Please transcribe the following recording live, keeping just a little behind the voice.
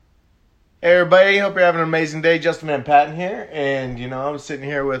Hey everybody, hope you're having an amazing day. Justin Van Patten here, and I'm sitting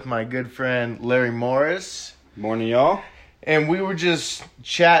here with my good friend Larry Morris. Morning, y'all. And we were just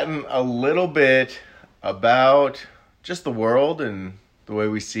chatting a little bit about just the world and the way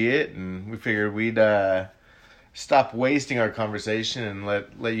we see it, and we figured we'd stop wasting our conversation and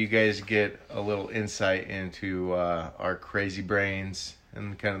let you guys get a little insight into our crazy brains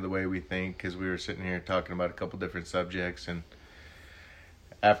and kind of the way we think, because we were sitting here talking about a couple different subjects, and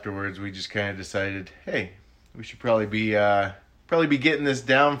afterwards we just kind of decided, hey, we should probably be getting this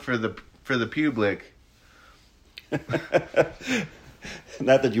down for the public.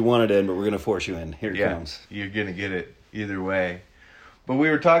 Not that you wanted in, but we're going to force you in. Here it comes. You're going to get it either way. But we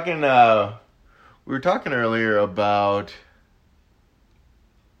were talking earlier about,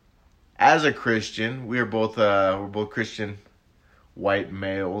 as a Christian, we're both Christian white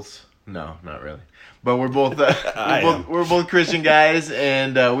males. No, not really. But we're both we're both Christian guys,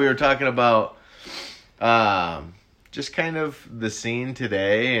 and we were talking about just kind of the scene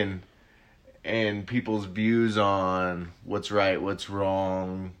today and people's views on what's right, what's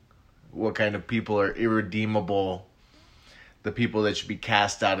wrong, what kind of people are irredeemable, the people that should be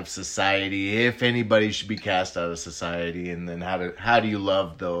cast out of society, if anybody should be cast out of society, and then how do you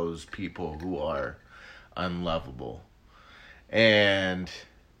love those people who are unlovable. And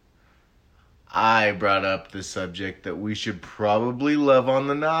I brought up the subject that we should probably love on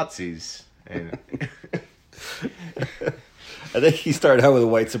the Nazis. And I think he started out with a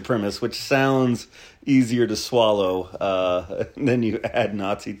white supremacist, which sounds easier to swallow. And then you add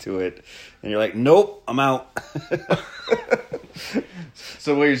Nazi to it, and you're like, nope, I'm out.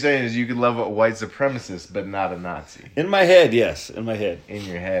 So what you're saying is you could love a white supremacist, but not a Nazi. In my head, yes. In my head. In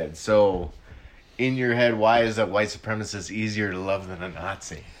your head. So, in your head, why is a white supremacist easier to love than a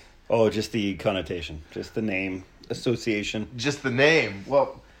Nazi? Oh, just the connotation. Just the name. Association. Just the name.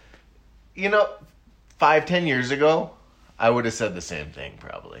 Well, 5-10 years ago, I would have said the same thing,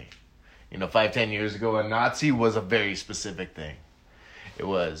 probably. 5-10 years ago, a Nazi was a very specific thing. It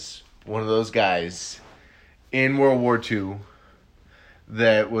was one of those guys in World War II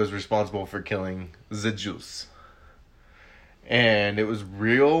that was responsible for killing the Jews. And it was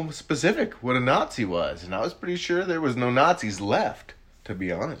real specific what a Nazi was. And I was pretty sure there was no Nazis left, to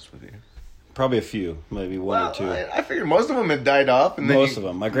be honest with you. Probably a few, maybe one or two. I figured most of them had died off. And most of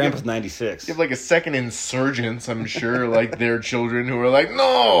them. My grandpa's 96. You have like a second insurgents, I'm sure, like their children who are like,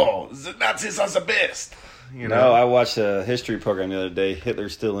 no, the Nazis are the best. No, I watched a history program the other day.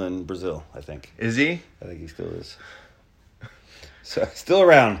 Hitler's still in Brazil, I think. Is he? I think he still is. So still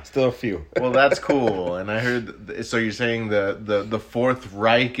around, still a few. Well, that's cool. And I heard. So you're saying the Fourth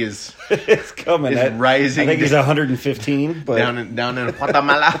Reich is it's coming, is rising. I think he's 115, but down in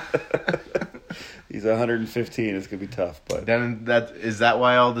Guatemala. He's 115. It's gonna be tough, but is that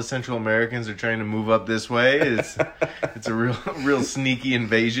why all the Central Americans are trying to move up this way? It's a real sneaky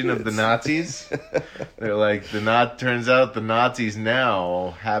invasion of the Nazis. They're like turns out the Nazis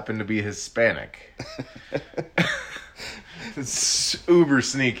now happen to be Hispanic. It's uber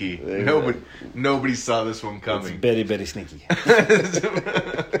sneaky. Nobody saw this one coming. It's very sneaky.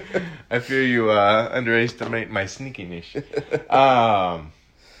 I fear you underestimate my sneakiness.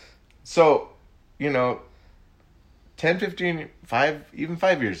 So, 10, 15,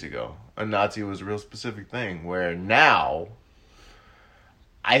 5 years ago, a Nazi was a real specific thing, where now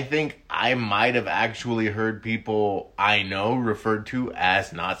I think I might have actually heard people I know referred to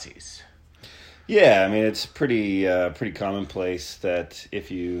as Nazis. Yeah, I mean, it's pretty commonplace that if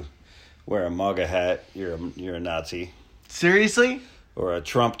you wear a MAGA hat, you're a Nazi. Seriously? Or a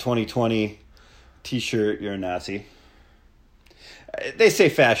Trump 2020 T-shirt, you're a Nazi. They say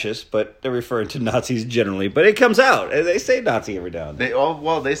fascist, but they're referring to Nazis generally. But it comes out. They say Nazi every now and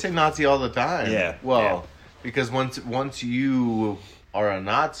then. They say Nazi all the time. Yeah. Well, because once you are a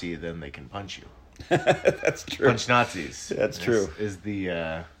Nazi, then they can punch you. That's true. Punch Nazis. That's true.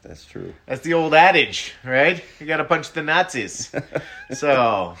 That's true. That's the old adage, right? You got to punch the Nazis.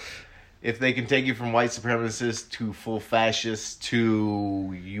 So, if they can take you from white supremacist to full fascist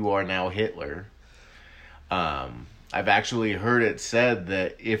to you are now Hitler, I've actually heard it said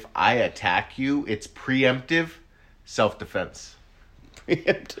that if I attack you, it's preemptive self-defense.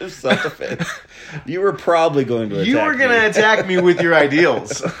 Preemptive self-defense. You were probably going to attack me. You were going to attack me with your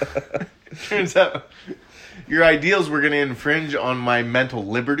ideals. Turns out your ideals were going to infringe on my mental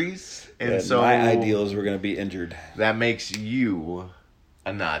liberties. And so my ideals were going to be injured. That makes you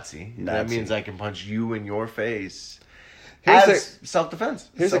a Nazi. That means I can punch you in your face. As self-defense.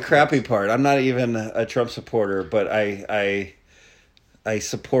 Here's the crappy part. I'm not even a Trump supporter, but I I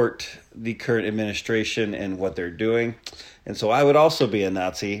support the current administration and what they're doing. And so I would also be a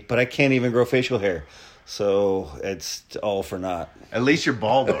Nazi, but I can't even grow facial hair. So it's all for naught. At least you're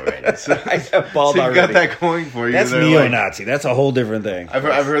bald already. So, I have bald so you've already. got that going for you. That's They're neo-Nazi. That's a whole different thing. I've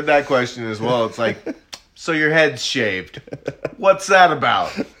heard that question as well. It's like, so your head's shaved. What's that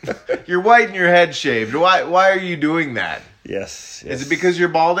about? You're white and your head's shaved. Why are you doing that? Yes. Is it because you're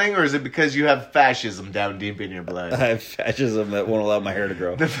balding, or is it because you have fascism down deep in your blood? I have fascism that won't allow my hair to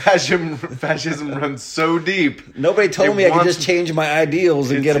grow. The fascism runs so deep. Nobody told me I could just change my ideals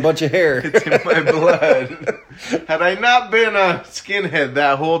and get a bunch of hair. It's in my blood. Had I not been a skinhead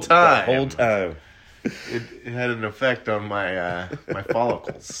that whole time, it had an effect on my my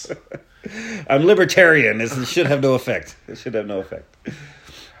follicles. I'm libertarian. It should have no effect. It should have no effect.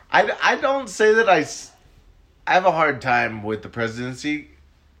 I don't say that I have a hard time with the presidency,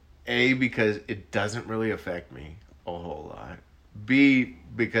 A, because it doesn't really affect me a whole lot. B,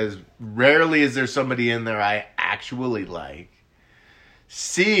 because rarely is there somebody in there I actually like.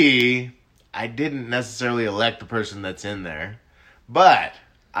 C, I didn't necessarily elect the person that's in there. But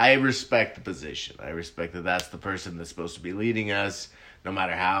I respect the position. I respect that that's the person that's supposed to be leading us, no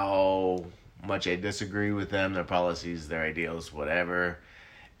matter how much I disagree with them, their policies, their ideals, whatever.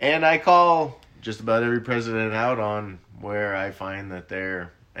 And I call just about every president out on where I find that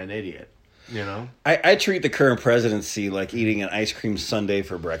they're an idiot, you know? I treat the current presidency like eating an ice cream sundae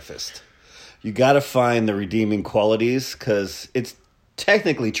for breakfast. You got to find the redeeming qualities because it's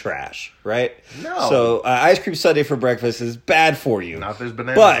technically trash, right? No. So ice cream sundae for breakfast is bad for you. Not if there's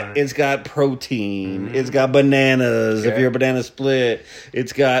bananas but in it. It's got protein. Mm-hmm. It's got bananas if Okay. you're a banana split.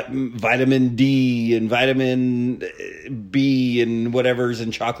 It's got vitamin D and vitamin B and whatever's in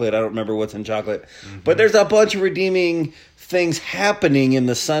chocolate. I don't remember what's in chocolate. Mm-hmm. But there's a bunch of redeeming things happening in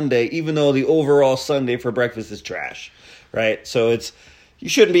the sundae, even though the overall sundae for breakfast is trash, right? So you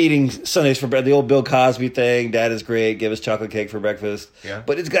shouldn't be eating sundaes for breakfast. The old Bill Cosby thing, Dad is great, give us chocolate cake for breakfast. Yeah.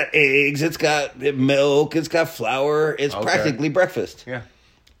 But it's got eggs, it's got milk, it's got flour. It's practically breakfast. Yeah.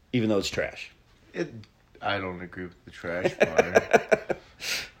 Even though it's trash. I don't agree with the trash part.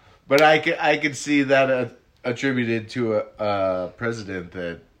 But I could see that attributed to a president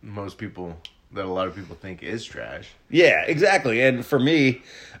that a lot of people think is trash. Yeah, exactly. And for me,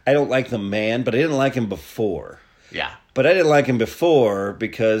 I don't like the man, but I didn't like him before. Yeah. But I didn't like him before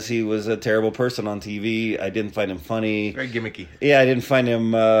because he was a terrible person on TV. I didn't find him funny. Very gimmicky. Yeah, I didn't find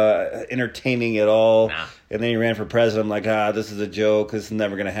him entertaining at all. Nah. And then he ran for president. I'm like, this is a joke. This is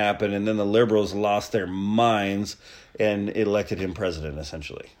never going to happen. And then the liberals lost their minds and elected him president,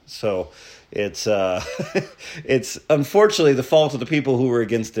 essentially. So it's it's unfortunately the fault of the people who were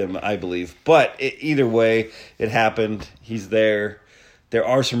against him, I believe. But either way, it happened. He's there. There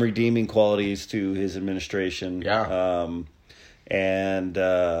are some redeeming qualities to his administration. Yeah. And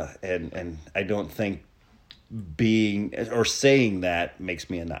I don't think being or saying that makes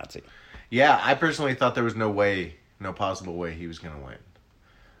me a Nazi. Yeah, I personally thought there was no possible way he was going to win.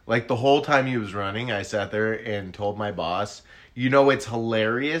 Like, the whole time he was running, I sat there and told my boss, it's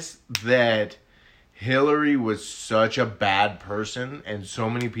hilarious that Hillary was such a bad person and so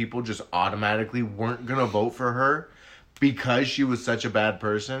many people just automatically weren't going to vote for her because she was such a bad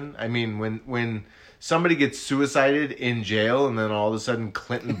person. I mean, when somebody gets suicided in jail and then all of a sudden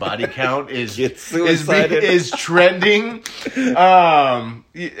Clinton body count is trending,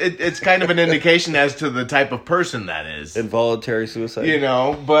 it's kind of an indication as to the type of person that is. Involuntary suicide.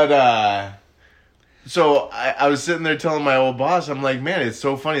 But so I was sitting there telling my old boss, I'm like, man, it's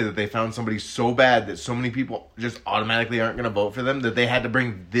so funny that they found somebody so bad that so many people just automatically aren't going to vote for them that they had to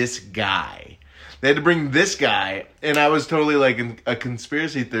bring this guy. They had to bring this guy, and I was totally like a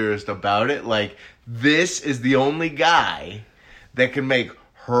conspiracy theorist about it. Like, this is the only guy that can make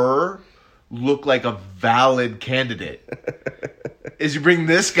her look like a valid candidate. Is you bring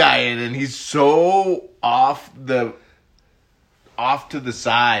this guy in, and he's so off to the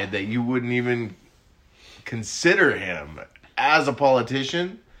side that you wouldn't even consider him as a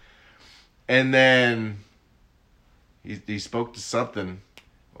politician. And then he spoke to something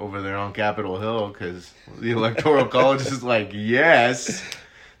over there on Capitol Hill because the Electoral College is like, yes,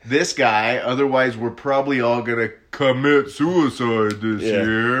 this guy, otherwise we're probably all going to commit suicide this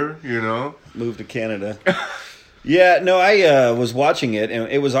year, Move to Canada. Yeah, no, I was watching it,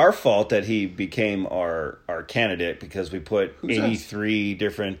 and it was our fault that he became our candidate because we put 83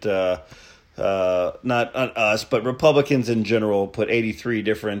 different not on us, but Republicans in general put 83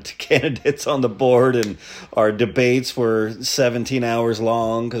 different candidates on the board, and our debates were 17 hours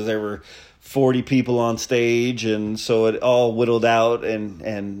long because there were 40 people on stage, and so it all whittled out,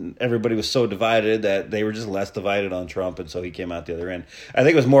 and everybody was so divided that they were just less divided on Trump, and so he came out the other end. I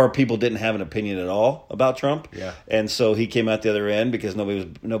think it was more people didn't have an opinion at all about Trump, and so he came out the other end because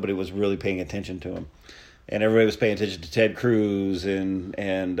nobody was really paying attention to him. And everybody was paying attention to Ted Cruz and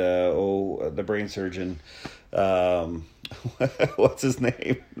the brain surgeon. What's his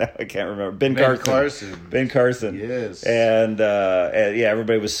name? No, I can't remember. Ben Carson. Ben Carson. Yes. And yeah,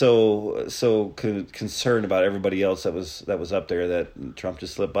 everybody was so concerned about everybody else that was up there that Trump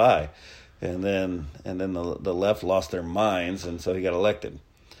just slipped by, and then the left lost their minds, and so he got elected.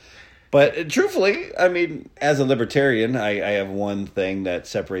 But truthfully, I mean, as a libertarian, I have one thing that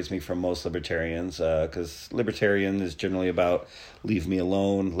separates me from most libertarians, because libertarian is generally about leave me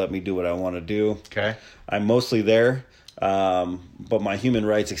alone, let me do what I want to do. Okay. I'm mostly there, but my human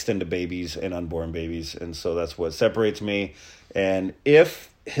rights extend to babies and unborn babies, and so that's what separates me. And if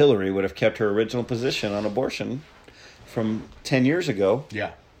Hillary would have kept her original position on abortion from 10 years ago,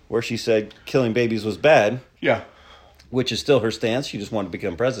 where she said killing babies was bad, which is still her stance, she just wanted to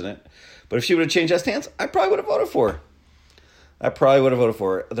become president. But if she would have changed that stance, I probably would have voted for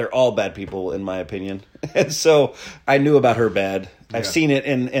her. They're all bad people, in my opinion. And so I knew about her bad. I've seen it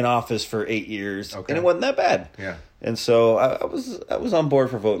in office for 8 years, and it wasn't that bad. Yeah. And so I was on board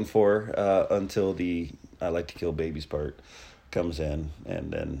for voting for her until the I like to kill babies part comes in,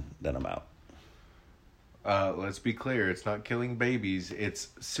 and then I'm out. Let's be clear. It's not killing babies. It's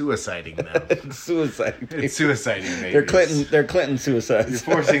suiciding them. It's suiciding babies. It's suiciding babies. They're Clinton suicides. You're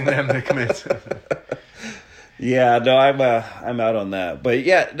forcing them to commit. Yeah, no, I'm out on that. But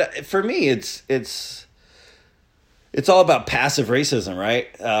yeah, for me, it's all about passive racism, right?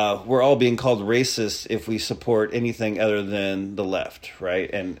 We're all being called racist if we support anything other than the left,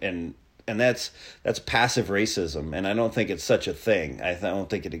 right? And that's passive racism, and I don't think it's such a thing. I don't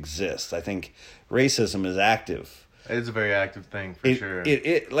think it exists. I think racism is active. It's a very active thing, for sure.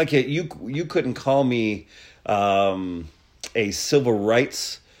 You couldn't call me a civil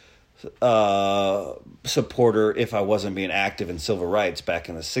rights supporter if I wasn't being active in civil rights back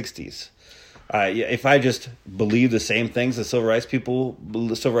in the 60s. If I just believed the same things the civil rights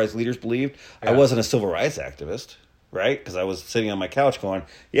leaders believed, I wasn't a civil rights activist. Right? Because I was sitting on my couch going,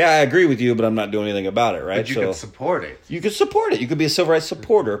 yeah, I agree with you, but I'm not doing anything about it, right? But you could support it. You could support it. You could be a civil rights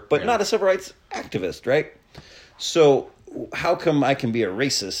supporter, but not a civil rights activist, right? So how come I can be a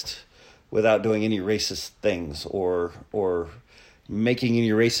racist without doing any racist things or making any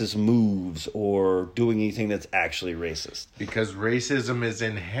racist moves or doing anything that's actually racist? Because racism is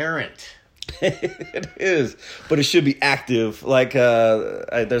inherent. It is, but it should be active. Like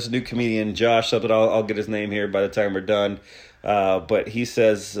there's a new comedian, Josh something. I'll get his name here by the time we're done. But he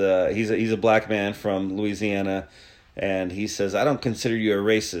says he's a black man from Louisiana, and he says, "I don't consider you a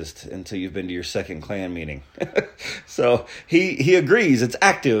racist until you've been to your second Klan meeting." So he agrees. It's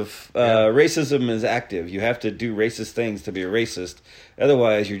active. Racism is active. You have to do racist things to be a racist.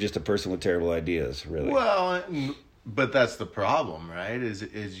 Otherwise, you're just a person with terrible ideas. Really. Well. But that's the problem, right?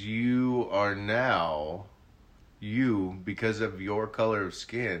 Is you are now, because of your color of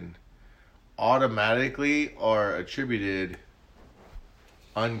skin, automatically are attributed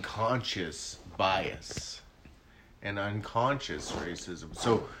unconscious bias and unconscious racism.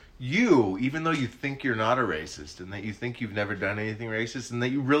 So you, even though you think you're not a racist and that you think you've never done anything racist and that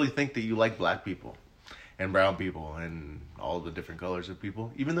you really think that you like black people and brown people and all the different colors of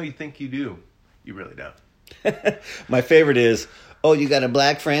people, even though you think you do, you really don't. My favorite is, oh, you got a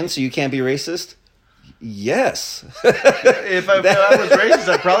black friend, so you can't be racist? Yes. If I was racist,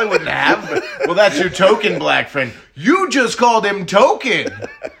 I probably wouldn't have. But, well, that's your token black friend. You just called him token.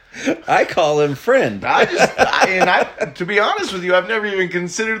 I call him friend. To be honest with you, I've never even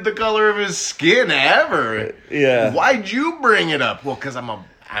considered the color of his skin ever. Yeah. Why'd you bring it up? Well, because I'm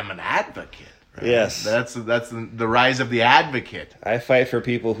an advocate. Right? Yes. That's the rise of the advocate. I fight for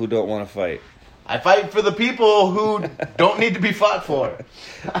people who don't want to fight. I fight for the people who don't need to be fought for.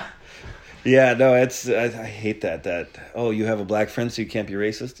 Yeah, no, I hate that. Oh, you have a black friend, so you can't be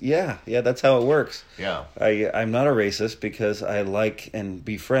racist. Yeah, that's how it works. Yeah, I'm not a racist because I like and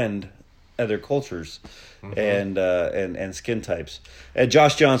befriend other cultures, and skin types.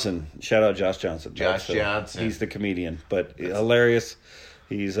 Josh Johnson, shout out Josh Johnson. Johnson, he's the comedian, but hilarious.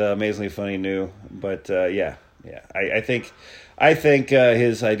 He's amazingly funny, new, but yeah. I think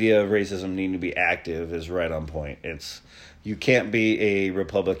his idea of racism needing to be active is right on point. You can't be a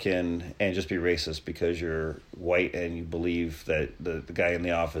Republican and just be racist because you're white and you believe that the guy in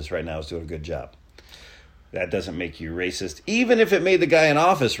the office right now is doing a good job. That doesn't make you racist. Even if it made the guy in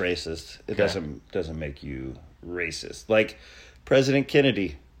office racist, it doesn't make you racist. Like President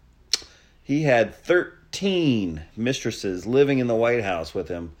Kennedy, he had 13 mistresses living in the White House with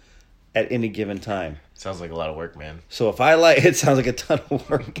him at any given time. Sounds like a lot of work, man. So if I like, it sounds like a ton of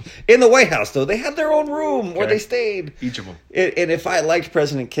work. In the White House, though, they had their own room where they stayed. Each of them. And if I liked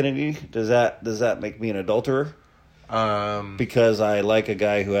President Kennedy, does that make me an adulterer? Because I like a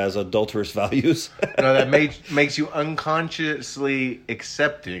guy who has adulterous values. No, that makes you unconsciously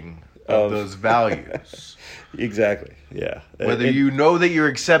accepting of those values. Exactly. Yeah. Whether you know that you're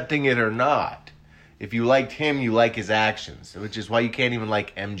accepting it or not. If you liked him, you like his actions, which is why you can't even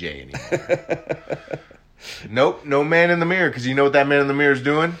like MJ anymore. Nope, no man in the mirror, because you know what that man in the mirror is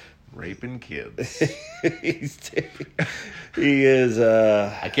doing? Raping kids. He is.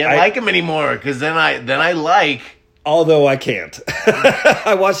 I can't like him anymore, because then I like. Although I can't.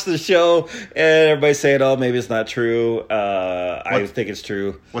 I watched the show and everybody's saying, "Oh, maybe it's not true." I think it's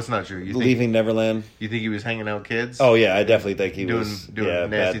true. What's not true? Leaving Neverland. You think he was hanging out with kids? Oh yeah, I definitely think he doing nasty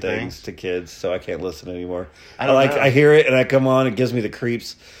bad things to kids. So I can't listen anymore. I hear it and I come on. It gives me the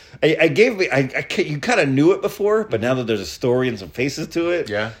creeps. You kind of knew it before, but now that there's a story and some faces to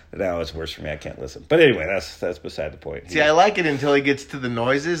it, now it's worse for me. I can't listen. But anyway, that's beside the point. See, I like it until he gets to the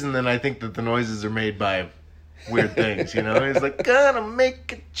noises, and then I think that the noises are made by weird things, you know? He's like, gonna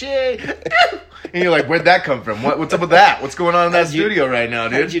make a change. And you're like, where'd that come from? What's up with that? What's going on in that studio right now,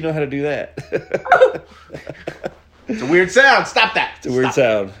 dude? How did you know how to do that? It's a weird sound. Stop that. It's a weird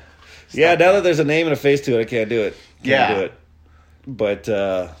sound. Now that there's a name and a face to it, I can't do it. Can't do it. But,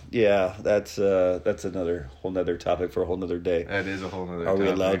 that's another whole nother topic for a whole nother day. That is a whole nother topic. Are we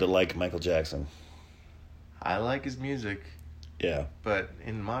allowed to like Michael Jackson? I like his music. Yeah. But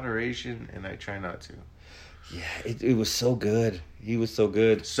in moderation, and I try not to. Yeah, it was so good. He was so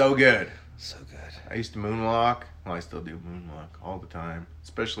good. So good. So good. I used to moonwalk. Well, I still do moonwalk all the time,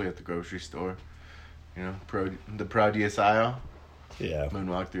 especially at the grocery store. You know, the Proteus aisle. Yeah.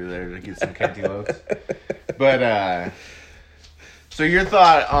 Moonwalk through there to get some cantaloupes. But, so your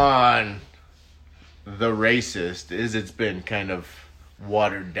thought on the racist is it's been kind of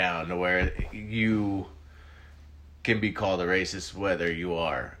watered down to where you can be called a racist whether you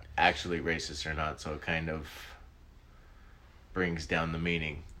are actually racist or not, so it kind of brings down the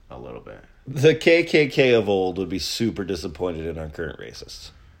meaning a little bit. The KKK of old would be super disappointed in our current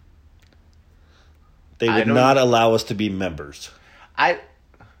racists. They would not allow us to be members. You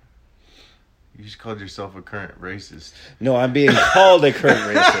just called yourself a current racist. No, I'm being called a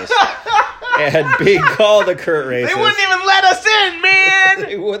current racist. And being called a current racist. They wouldn't even let us in, man!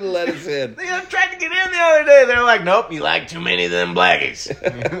 They wouldn't let us in. They tried to get in the other day. They're like, nope, you like too many of them blackies.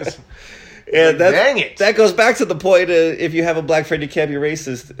 And dang it. That goes back to the point if you have a black friend, you can't be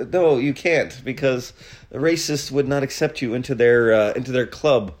racist. No, you can't, because the racists would not accept you into their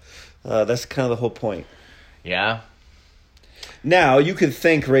club. That's kind of the whole point. Yeah. Now, you could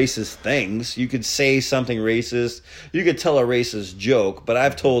think racist things. You could say something racist. You could tell a racist joke, but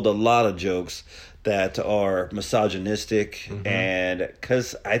I've told a lot of jokes that are misogynistic, and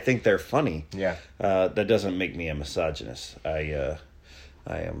because I think they're funny. Yeah. That doesn't make me a misogynist. I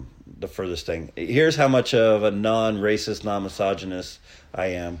am the furthest thing. Here's how much of a non-racist, non-misogynist I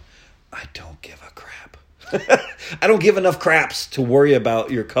am. I don't give a crap. I don't give enough craps to worry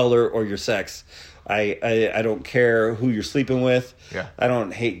about your color or your sex. I don't care who you're sleeping with. Yeah. I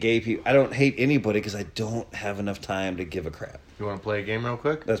don't hate gay people. I don't hate anybody because I don't have enough time to give a crap. You want to play a game real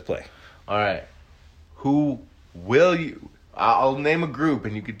quick? Let's play. All right. Who will you... I'll name a group,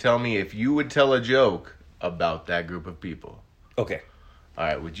 and you can tell me if you would tell a joke about that group of people. Okay. All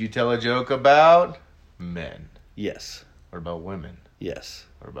right. Would you tell a joke about men? Yes. What about women? Yes.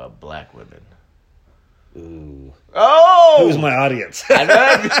 What about black women? Ooh. Oh! Who's my audience?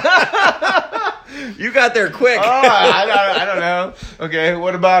 I You got there quick. Oh, I don't know. Okay,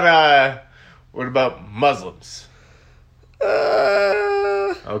 what about Muslims?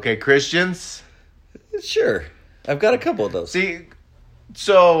 Okay, Christians? Sure. I've got a couple of those. See,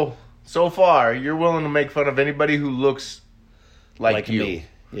 so far, you're willing to make fun of anybody who looks like you. Me.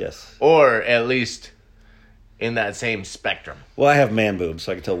 Yes. Or at least in that same spectrum. Well, I have man boobs,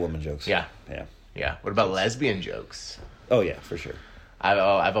 so I can tell woman jokes. Yeah. Yeah. Yeah. What about lesbian jokes? Oh, yeah, for sure.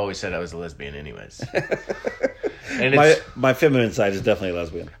 I've always said I was a lesbian anyways. And my feminine side is definitely a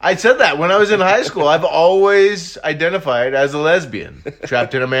lesbian. I said that when I was in high school. I've always identified as a lesbian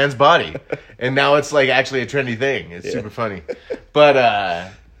trapped in a man's body. And now it's like actually a trendy thing. It's super funny. But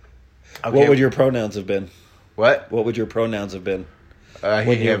okay. What would your pronouns have been? What? What would your pronouns have been?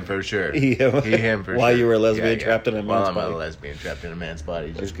 He, him for sure. He, him for While sure. you were a lesbian Yeah. trapped in a man's While body. I'm a lesbian trapped in a man's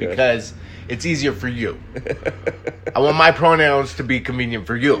body. Just good. because it's easier for you. I want my pronouns to be convenient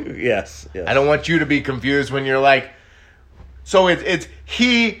for you. Yes. I don't want you to be confused when you're like, so it's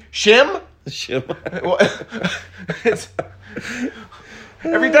he, shim? It's,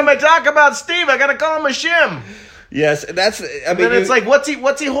 every time I talk about Steve, I gotta call him a shim. Yes, that's. I mean, And then it's like, what's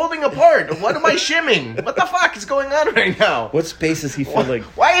he holding apart? What am I shimming? What the fuck is going on right now? what space is he filling?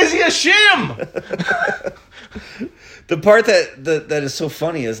 Why is he a shim? The part that is so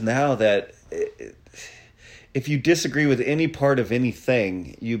funny is now that if you disagree with any part of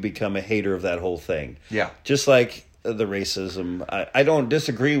anything, you become a hater of that whole thing. Yeah. Just like the racism, I don't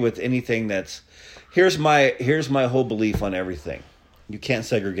disagree with anything that's. Here's my whole belief on everything. You can't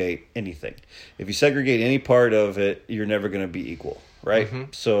segregate anything. If you segregate any part of it, you're never going to be equal, right?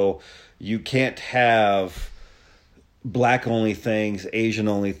 Mm-hmm. So you can't have black only things, Asian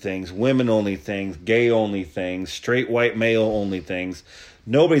only things, women only things, gay only things, straight white male only things.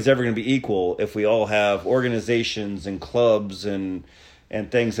 Nobody's ever going to be equal if we all have organizations and clubs and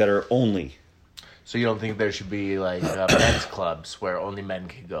things that are only. So you don't think there should be like men's clubs where only men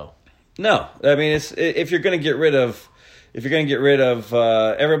can go? No, I mean it's if you're going to get rid of. If you're going to get rid of,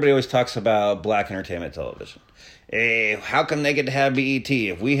 everybody always talks about black entertainment television. Hey, how come they get to have BET?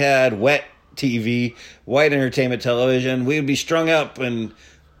 If we had wet TV, white entertainment television, we'd be strung up, and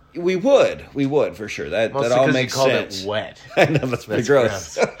we would for sure. That all makes sense. It wet. I know that's pretty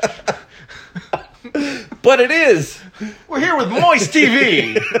gross. But it is. We're here with Moist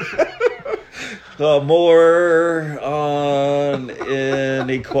TV. More on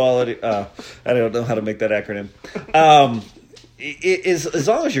inequality. I don't know how to make that acronym. As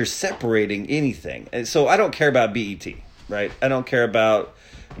long as you're separating anything. And so I don't care about BET, right? I don't care about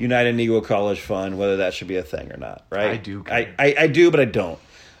United Negro College Fund, whether that should be a thing or not, right? I do care. I do, but I don't.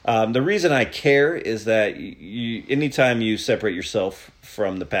 The reason I care is that anytime you separate yourself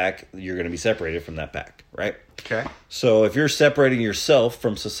from the pack, you're going to be separated from that pack, right? Okay. So if you're separating yourself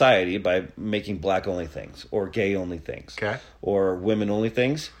from society by making black only things or gay only things or women only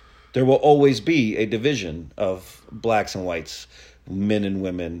things, there will always be a division of blacks and whites, men and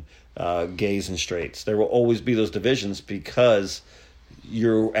women, gays and straights. There will always be those divisions because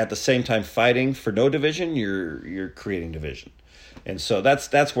you're at the same time fighting for no division, you're creating division. And so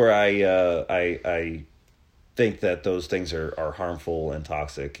that's where I think that those things are harmful and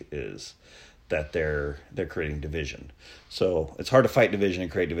toxic, is that they're creating division. So it's hard to fight division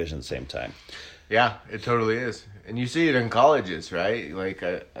and create division at the same time. Yeah, it totally is. And you see it in colleges, right? Like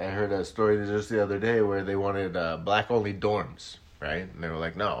I heard a story just the other day where they wanted black only dorms, right? And they were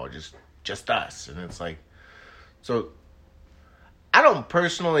like, no, just us. And it's like, so I don't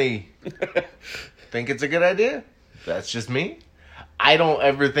personally think it's a good idea. That's just me. I don't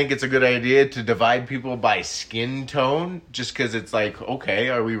ever think it's a good idea to divide people by skin tone just because it's like, okay,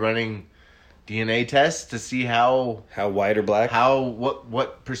 are we running DNA tests to see how white or black?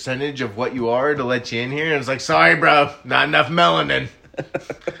 What percentage of what you are to let you in here? And it's like, sorry, bro, not enough melanin.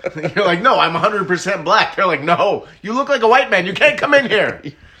 You're like, no, I'm 100% black. They're like, no, you look like a white man. You can't come in here.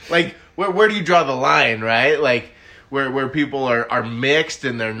 Like, where do you draw the line, right? Like, where people are mixed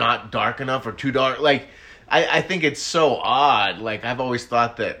and they're not dark enough or too dark. Like, I think it's so odd. Like, I've always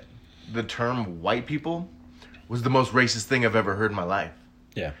thought that the term white people was the most racist thing I've ever heard in my life.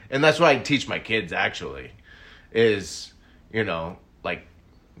 Yeah. And that's what I teach my kids, actually, is, like,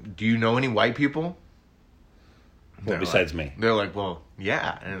 do you know any white people? Well, besides me. They're like, well,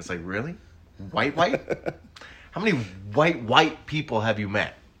 yeah. And it's like, really? White? How many white people have you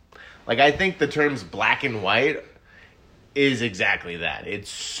met? Like, I think the terms black and white is exactly that.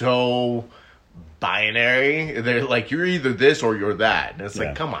 It's so binary. They're like, you're either this or you're that. And it's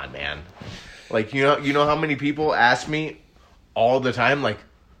like, come on, man. Like, you know how many people ask me all the time, like,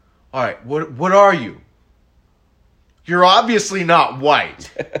 all right, what are you? You're obviously not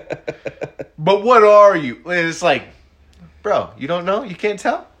white. But what are you? And it's like, bro, you don't know? You can't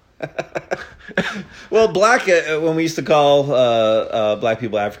tell? Well, black, when we used to call black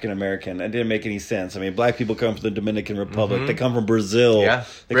people African American, it didn't make any sense. I mean, black people come from the Dominican Republic. Mm-hmm. They come from Brazil. Yeah,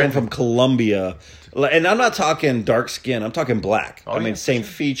 they come from Colombia. And I'm not talking dark skin. I'm talking black. Oh, I mean, same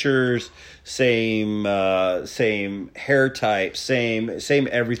features, same hair type, same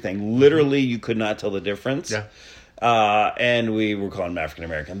everything. Literally, you could not tell the difference. Yeah. And we were calling them African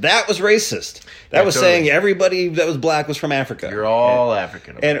American. That was racist. That was totally saying everybody that was black was from Africa. You're all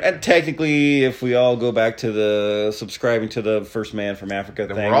African American. And technically, if we all go back to the subscribing to the first man from Africa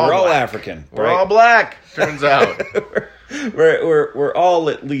thing, we're all African. We're all black, turns out. we're all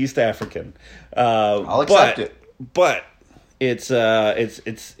at least African. I'll accept it. But it's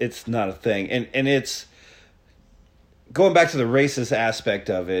not a thing, and it's going back to the racist aspect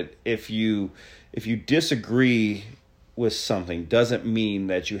of it. If you disagree with something, doesn't mean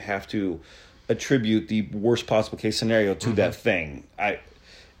that you have to attribute the worst possible case scenario to that thing.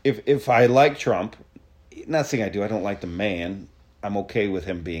 If I like Trump, not saying I do, I don't like the man. I'm okay with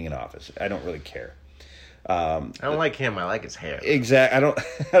him being in office. I don't really care. I don't like him. I like his hair. Exactly.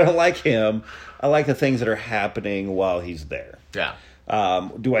 I don't like him. I like the things that are happening while he's there. Yeah.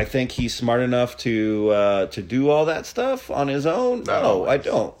 Do I think he's smart enough to do all that stuff on his own? No, I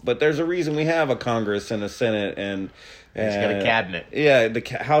don't. But there's a reason we have a Congress and a Senate and he's got a cabinet. Yeah, the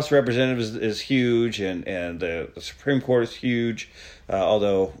House of Representatives is huge, and the Supreme Court is huge,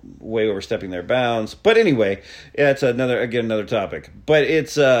 although way overstepping their bounds. But anyway, that's another topic. But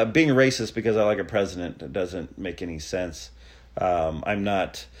it's being racist because I like a president that doesn't make any sense. I'm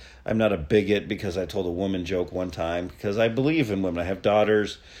not a bigot because I told a woman joke one time, because I believe in women. I have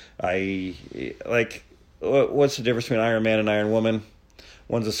daughters. I like, what's the difference between Iron Man and Iron Woman?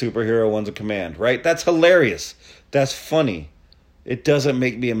 One's a superhero, one's a command, right? That's hilarious. That's funny. It doesn't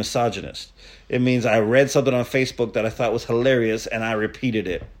make me a misogynist. It means I read something on Facebook that I thought was hilarious, and I repeated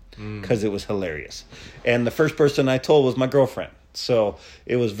it because it was hilarious. And the first person I told was my girlfriend. So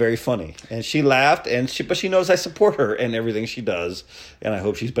it was very funny. And she laughed, but she knows I support her and everything she does, and I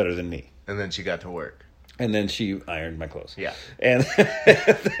hope she's better than me. And then she got to work. And then she ironed my clothes. Yeah. And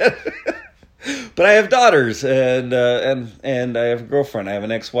but I have daughters, and I have a girlfriend. I have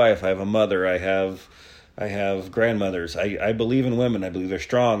an ex-wife. I have a mother. I have grandmothers. I believe in women. I believe they're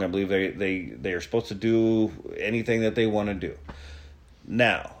strong. I believe they are supposed to do anything that they want to do.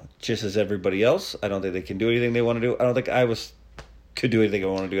 Now, just as everybody else, I don't think they can do anything they want to do. I don't think could do anything I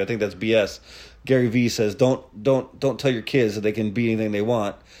want to do. I think that's BS. Gary Vee says, don't tell your kids that they can be anything they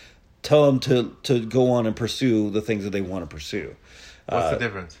want. Tell them to go on and pursue the things that they want to pursue. What's the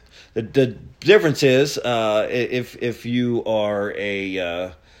difference? The difference is if you are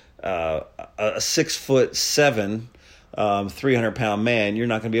a 6'7", 300-pound man, you're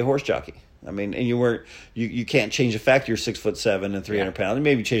not going to be a horse jockey. I mean, and you can't change the fact you're 6'7" and 300 pounds.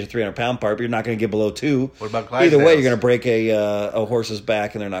 Maybe change the 300-pound part, but you're not going to get below 2. What about Clydesdales? Either way, you're going to break a horse's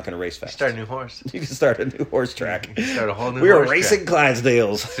back, and they're not going to race fast. Start a new horse. You can start a new horse track. You can start a whole new. We horse were racing track.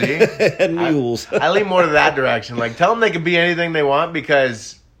 Clydesdales. See, and mules. I lean more to that direction. Like, tell them they can be anything they want,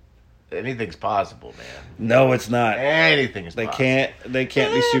 because anything's possible, man. No, it's not. Anything is possible. They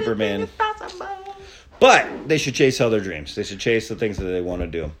can't be Superman. But they should chase all their dreams. They should chase the things that they want to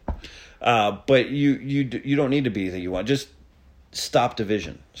do. But you don't need to be anything you want. Just stop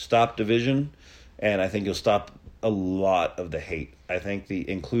division. Stop division, and I think you'll stop a lot of the hate. I think the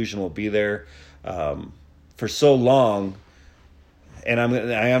inclusion will be there for so long. And I'm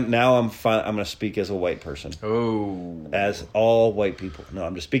going to speak as a white person. Oh, as all white people. No,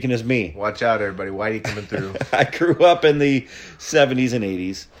 I'm just speaking as me. Watch out, everybody! Whitey coming through. I grew up in the 70s and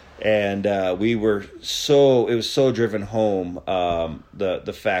 80s. And it was so driven home,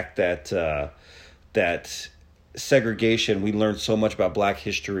 the fact that segregation, we learned so much about Black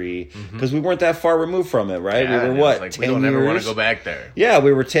history because we weren't that far removed from it, right? Yeah, we were 10 years? We don't ever want to go back there. Yeah,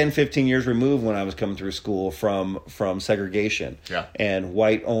 we were 10, 15 years removed when I was coming through school from segregation. Yeah. And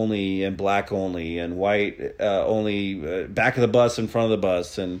white only and Black only and white only, back of the bus, in front of the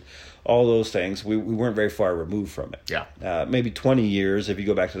bus, and all those things. We weren't very far removed from it. Yeah. Maybe 20 years if you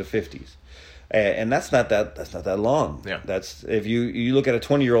go back to the 50s. And that's not that long. Yeah. That's, if you look at a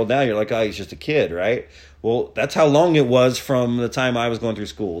 20-year-old now, you're like, oh, he's just a kid, right? Well, that's how long it was from the time I was going through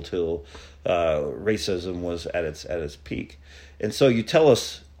school till racism was at its peak. And so you tell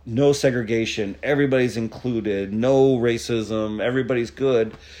us no segregation, everybody's included, no racism, everybody's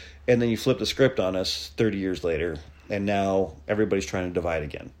good, and then you flip the script on us 30 years later, and now everybody's trying to divide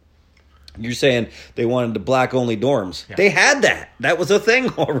again. You're saying they wanted the Black-only dorms. Yeah. They had that. That was a thing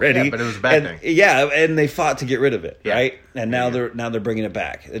already. Yeah, but it was a bad thing. Yeah, and they fought to get rid of it, yeah. right? And now they're bringing it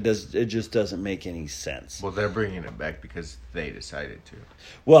back. It just doesn't make any sense. Well, they're bringing it back because they decided to.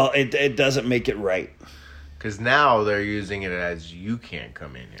 Well, it doesn't make it right. Because now they're using it as you can't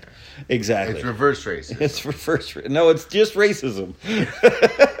come in here. Exactly. It's reverse racism. It's reverse. No, it's just racism.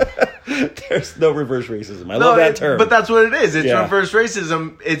 There's no reverse racism. I love that term. But that's what it is. It's reverse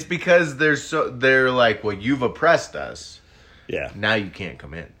racism. It's because they're like, well, you've oppressed us. Yeah. Now you can't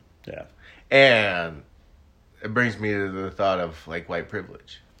come in. Yeah. And it brings me to the thought of like white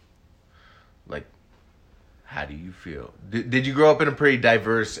privilege. Like, how do you feel? Did you grow up in a pretty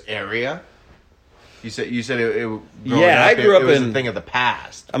diverse area? You said I grew up it was a thing of the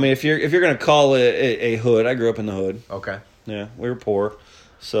past. I mean, if you're gonna call it a hood, I grew up in the hood. Okay. Yeah, we were poor,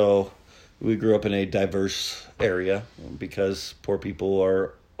 so we grew up in a diverse area because poor people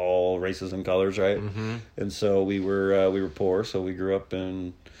are all races and colors, right? Mm-hmm. And so we were poor, so we grew up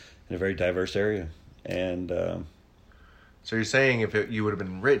in a very diverse area. And so you're saying if you would have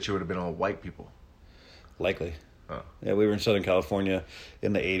been rich, it would have been all white people? Likely. Oh. Yeah, we were in Southern California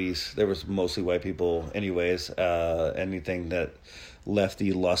in the 80s. There was mostly white people anyways. Anything that left the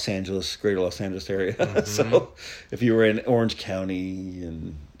greater Los Angeles area. Mm-hmm. So if you were in Orange County,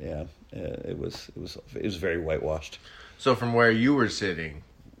 and it was very whitewashed. So from where you were sitting,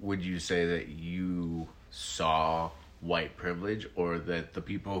 would you say that you saw white privilege, or that the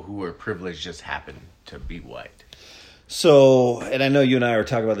people who were privileged just happened to be white? So, and I know you and I were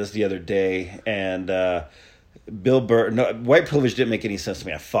talking about this the other day, and Bill Burr, no, white privilege didn't make any sense to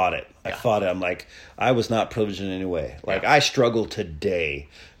me. I fought it. I'm like, I was not privileged in any way. Like, I struggle today,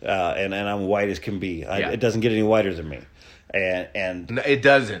 and I'm white as can be. It doesn't get any whiter than me. And no, it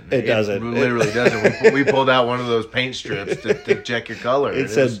doesn't. It doesn't. It literally doesn't. We pulled out one of those paint strips to check your color. It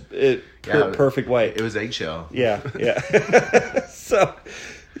said perfect white. It was eggshell. Yeah. So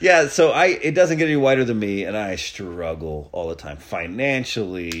it doesn't get any whiter than me, and I struggle all the time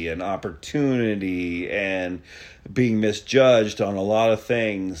financially and opportunity and being misjudged on a lot of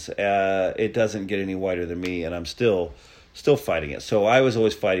things. It doesn't get any whiter than me, and I'm still fighting it. So I was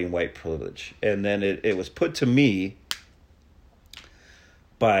always fighting white privilege, and then it was put to me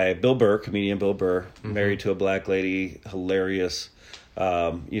by Bill Burr, comedian Bill Burr, mm-hmm. married to a black lady, hilarious.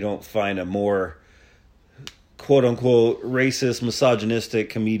 You don't find a more quote unquote racist,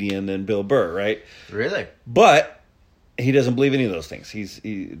 misogynistic comedian than Bill Burr, right? Really? But he doesn't believe any of those things.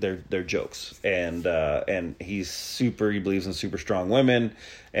 They're jokes, and he believes in super strong women,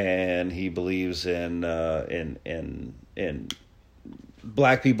 and he believes in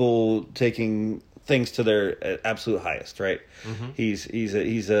black people taking things to their absolute highest, right? Mm-hmm.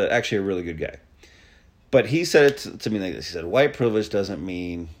 He's actually a really good guy. But he said it to me like this. He said, white privilege doesn't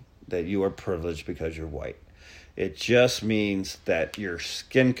mean that you are privileged because you're white. It just means that your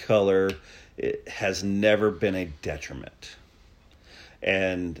skin color has never been a detriment.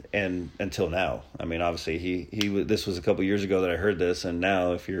 And until now. I mean, obviously, this was a couple years ago that I heard this, and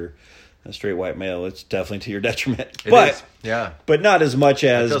now if you're a straight white male, it's definitely to your detriment. It is. Yeah. But not as much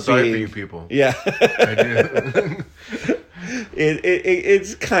as I feel sorry for you people. Yeah. I do.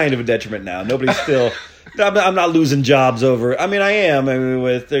 It's kind of a detriment now. Nobody's still. I'm not losing jobs over. I mean, I am. I mean,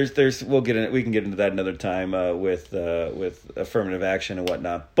 we can get into that another time with affirmative action and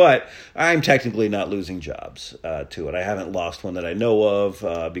whatnot. But I'm technically not losing jobs to it. I haven't lost one that I know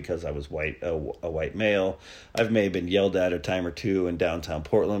of because I was a white male. I've may have been yelled at a time or two in downtown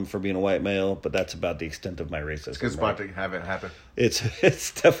Portland for being a white male, but that's about the extent of my racism. It's a good spot to have it happen. It's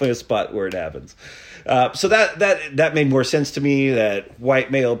definitely a spot where it happens. So that made more sense to me. That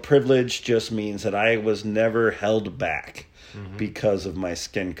white male privilege just means that I was never held back mm-hmm. because of my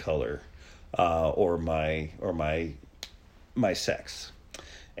skin color or my sex.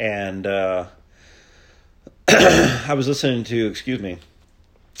 And I was listening to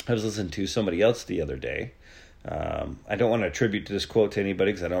somebody else the other day. I don't want to attribute this quote to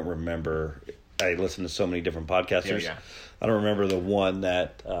anybody because I don't remember. I listen to so many different podcasters. Yeah. I don't remember the one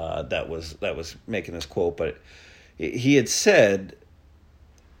that was making this quote, but he had said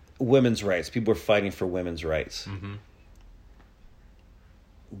women's rights. People are fighting for women's rights. Mm-hmm.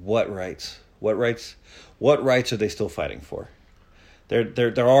 What rights? What rights? What rights are they still fighting for?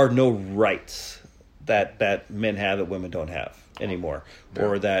 There are no rights that men have that women don't have anymore,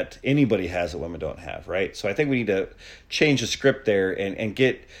 or that anybody has that women don't have, right? So I think we need to change the script there and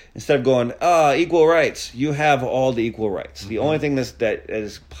get, instead of going, equal rights, you have all the equal rights. Mm-hmm. The only thing that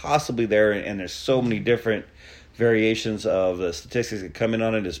is possibly there, and there's so many different variations of the statistics that come in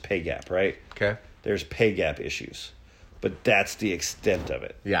on it, is pay gap, right? Okay. There's pay gap issues, but that's the extent of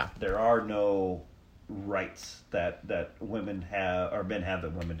it. Yeah. There are no rights that women have or men have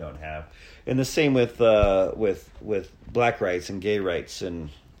that women don't have, and the same with black rights and gay rights, and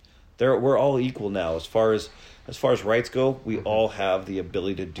we're all equal now as far as rights go. We mm-hmm. all have the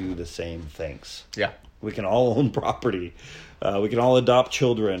ability to do the same things. Yeah, we can all own property, we can all adopt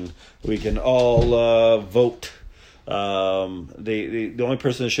children, we can all vote. The only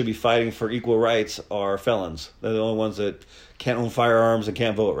person that should be fighting for equal rights are felons. They're the only ones that can't own firearms and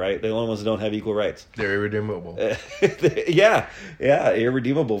can't vote, right? They're the only ones that don't have equal rights. They're irredeemable. Yeah,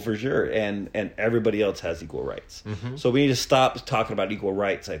 irredeemable for sure. And everybody else has equal rights. Mm-hmm. So we need to stop talking about equal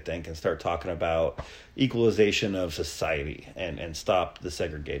rights, I think, and start talking about equalization of society and stop the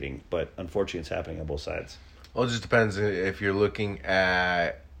segregating. But unfortunately, it's happening on both sides. Well, it just depends if you're looking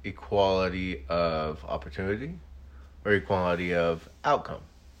at equality of opportunity or equality of outcome?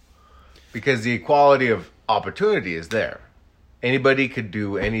 Because the equality of opportunity is there. Anybody could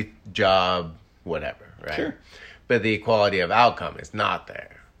do any job, whatever, right? Sure. But the equality of outcome is not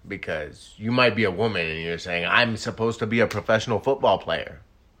there. Because you might be a woman and you're saying, I'm supposed to be a professional football player.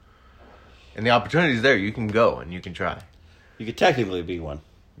 And the opportunity is there. You can go and you can try. You could technically be one.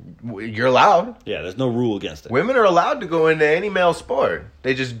 You're allowed. Yeah, there's no rule against it. Women are allowed to go into any male sport.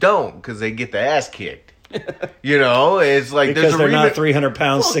 They just don't because they get their ass kicked. You know, it's like Because there's a they're reason, not 300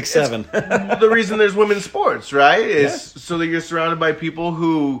 pounds, Well, 6'7". the reason there's women's sports, right? Is so that you're surrounded by people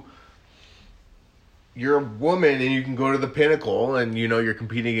who you're a woman and you can go to the pinnacle and you know you're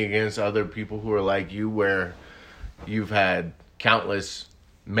competing against other people who are like you, where you've had countless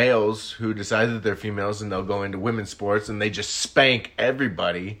males who decide that they're females and they'll go into women's sports and they just spank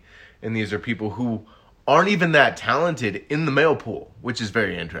everybody. And these are people who aren't even that talented in the male pool, which is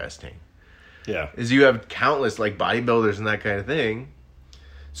very interesting. Yeah. Is you have countless like bodybuilders and that kind of thing.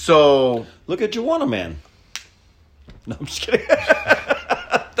 So Look at Juwanna Man. No, I'm just kidding.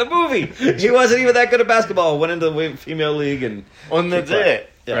 The movie. He wasn't even that good at basketball. Went into the female league and that's it,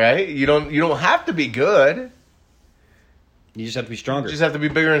 Yeah. right? You don't have to be good. You just have to be stronger. You just have to be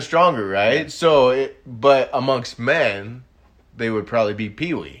bigger and stronger, right? Yeah. So, but amongst men, they would probably be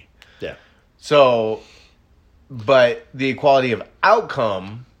Pee-wee. Yeah. So, but the equality of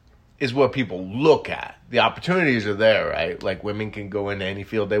outcome is what people look at. The opportunities are there, right? Like women can go into any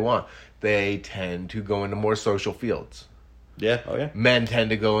field they want. They tend to go into more social fields. Yeah. Oh, yeah. Men tend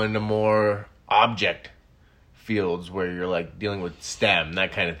to go into more object fields where you're like dealing with STEM,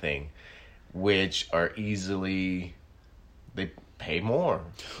 that kind of thing, which are easily, they pay more.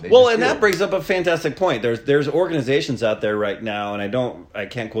 Well, and that brings up a fantastic point. There's organizations out there right now, and I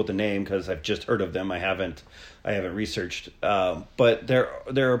can't quote the name because I've just heard of them. I haven't researched, but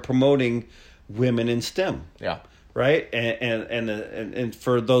they're promoting women in STEM. Yeah. Right, and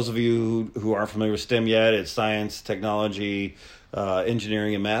for those of you who aren't familiar with STEM yet, it's science, technology,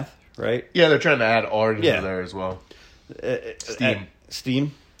 engineering, and math. Right? Yeah, they're trying to add art into there as well. STEAM.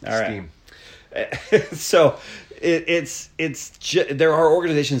 STEAM. All right. STEAM. So there are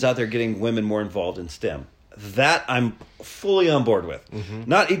organizations out there getting women more involved in STEM. That I'm fully on board with. Mm-hmm.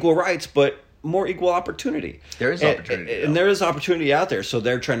 Not equal rights, but more equal opportunity. There is opportunity. And there is opportunity out there, so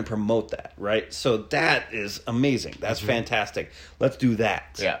they're trying to promote that, right? So that is amazing. That's fantastic. Let's do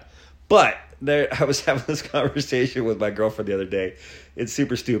that. Yeah. But I was having this conversation with my girlfriend the other day. It's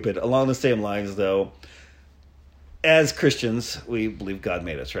super stupid. Along the same lines, though, as Christians, we believe God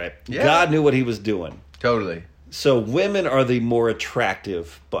made us, right? Yeah. God knew what he was doing. Totally. So women are the more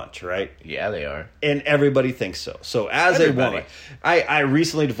attractive bunch, right? Yeah, they are. And everybody thinks so. So as Everybody. a woman, I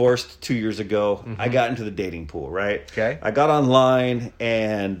recently divorced 2 years ago. I got into the dating pool, right? Okay. I got online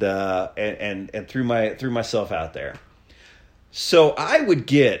and threw myself out there. So I would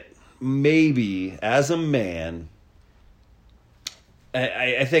get maybe as a man,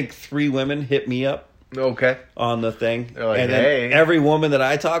 I think 3 women hit me up Okay. on the thing, They're like, and "Hey." then every woman that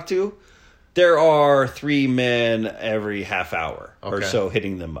I talk to, there are 3 men every half hour or Okay. so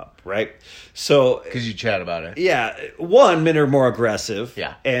hitting them up, right? So Because you chat about it. yeah, 1, men are more aggressive,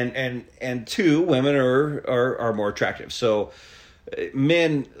 Yeah. and 2, women are more attractive. So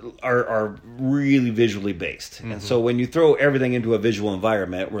men are really visually based, and so when you throw everything into a visual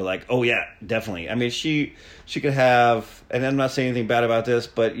environment, we're like, oh yeah, definitely. I mean, she could have, and I'm not saying anything bad about this,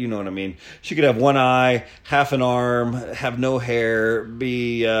 but you know what I mean. She could have 1 eye, half an arm, have no hair, have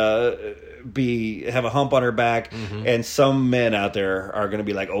a hump on her back, and some men out there are going to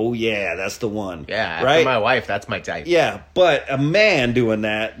be like, oh yeah, that's the one. Yeah, after right. my wife, that's my type. Yeah, but a man doing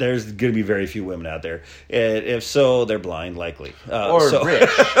that, there's going to be very few women out there. And if so, they're blind, likely. Rich.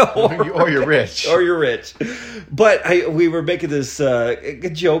 or you're rich. Or you're rich. But we were making this a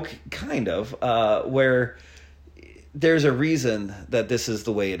joke, kind of, where there's a reason that this is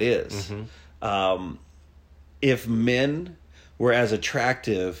the way it is. If men were as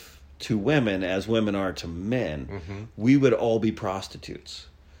attractive to women as women are to men, we would all be prostitutes.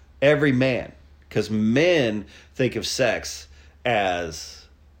 Every man. Because men think of sex as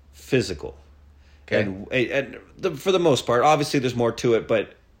physical. Okay. And for the most part, obviously there's more to it,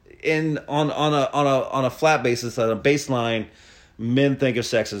 but on a flat basis, on a baseline, men think of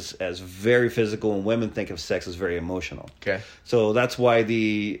sex as very physical and women think of sex as very emotional. Okay. So that's why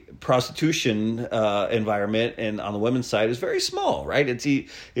the prostitution environment and on the women's side is very small, right? It's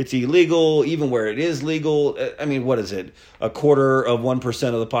illegal, even where it is legal. I mean, what is it?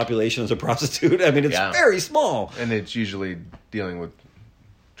 0.25% of the population is a prostitute. I mean, it's very small. And it's usually dealing with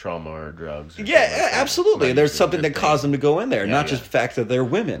trauma or drugs. Or Yeah, something like that. absolutely. There's something that thing. caused them to go in there, not yeah. just the fact that they're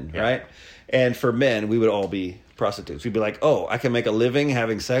women, right? And for men, we would all be prostitutes. We'd be like, oh, I can make a living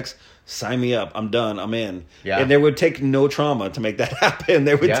having sex. Sign me up. I'm done. I'm in. Yeah. And there would take no trauma to make that happen.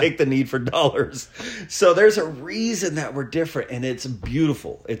 They would take the need for dollars. So there's a reason that we're different, and it's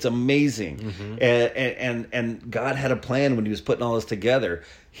beautiful. It's amazing. And God had a plan when he was putting all this together.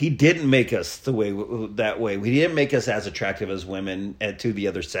 He didn't make us that way. He didn't make us as attractive as women to the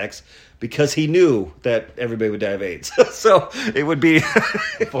other sex because he knew that everybody would die of AIDS. So it would be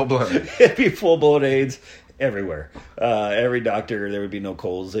full-blown. It'd be full-blown AIDS everywhere. Every doctor, there would be no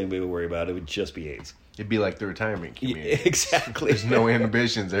colds anybody would worry about. It would just be AIDS. It'd be like the retirement community. Exactly. There's no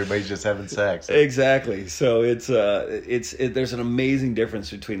inhibitions. Everybody's just having sex. Exactly. So there's an amazing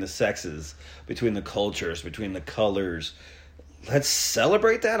difference between the sexes, between the cultures, between the colors. Let's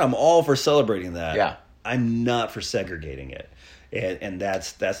celebrate that. I'm all for celebrating that. Yeah. I'm not for segregating it. And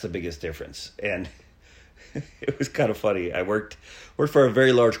that's the biggest difference. And it was kind of funny. I worked for a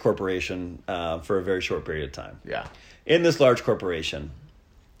very large corporation for a very short period of time. Yeah. In this large corporation,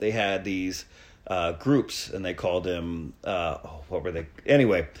 they had these groups, and they called them what were they?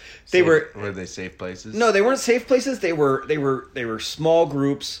 Anyway, were they safe places? No, they weren't safe places. They were small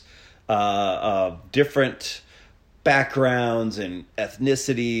groups of different backgrounds and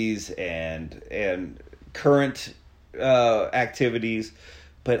ethnicities and current activities.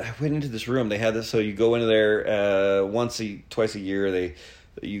 But I went into this room. They had this, so you go into there twice a year.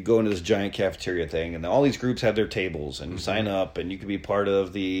 You go into this giant cafeteria thing, and all these groups have their tables, and you sign up, and you can be part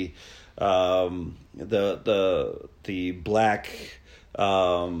of the black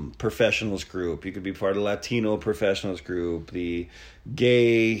professionals group. You could be part of the Latino professionals group, the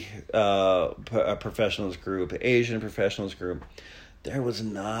gay professionals group, Asian professionals group. There was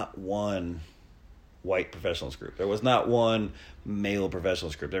not one white professionals group. There was not one male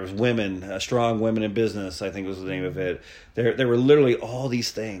professionals group. There was women, strong women in business, I think was the name of it. There were literally all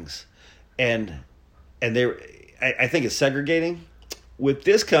these things. And I think it's segregating. With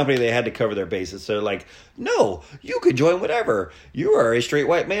this company, they had to cover their bases. So they're like, no, you could join whatever. You are a straight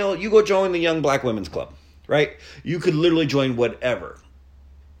white male. You go join the Young Black Women's Club, right? You could literally join whatever.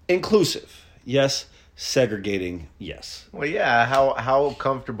 Inclusive, yes. Segregating, yes. Well, yeah. How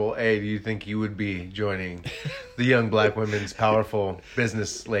comfortable, A, do you think you would be joining the Young Black Women's Powerful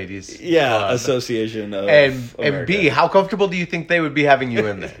Business Ladies? Yeah, Association of and B, how comfortable do you think they would be having you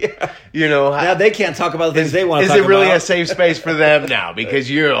in there? Yeah. You know, now they can't talk about the things they want to talk about. Is it really a safe space for them now?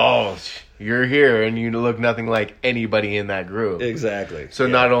 Because you're here and you look nothing like anybody in that group. Exactly. So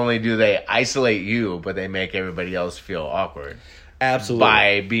not only do they isolate you, but they make everybody else feel awkward.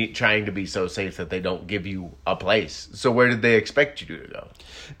 Absolutely. By trying to be so safe that they don't give you a place. So where did they expect you to go?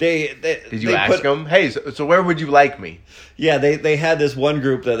 Did you ask them, hey, so where would you like me? Yeah, they had this one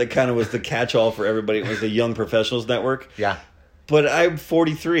group that kind of was the catch-all for everybody. It was the Young Professionals Network. Yeah. But I'm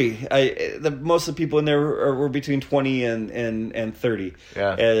 43. Most of the people in there were between 20 and 30.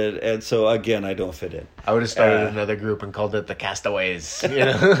 Yeah. And so, again, I don't fit in. I would have started another group and called it the Castaways. You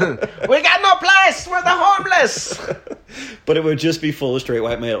know? We got no place. We're the homeless. But it would just be full of straight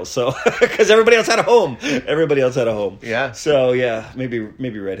white males. So, because everybody else had a home. Yeah. So, yeah, maybe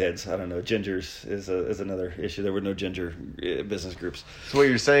redheads. I don't know. Gingers is another issue. There were no ginger business groups. So what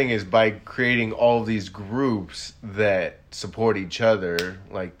you're saying is by creating all of these groups that support each other,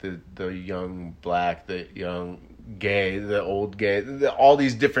 like the young black, the young gay, the old gay, all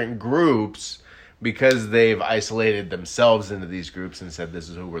these different groups, because they've isolated themselves into these groups and said this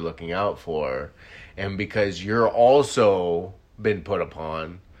is who we're looking out for, and because you're also been put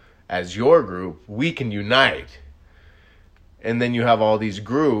upon as your group, we can unite. And then you have all these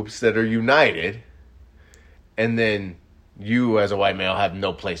groups that are united, and then you, as a white male, have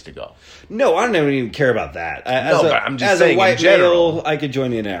no place to go. No, I don't even care about that. But I'm just saying, as a white in general, male, I could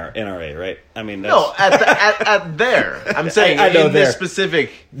join the NRA, right? I mean, that's... no, at there. I'm saying I know in there. this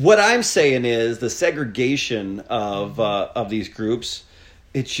specific. What I'm saying is the segregation of these groups.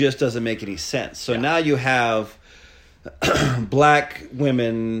 It just doesn't make any sense. So now you have black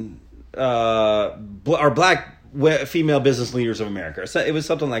women or black female business leaders of America. So it was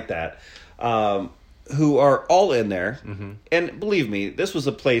something like that. Who are all in there. Mm-hmm. And believe me, this was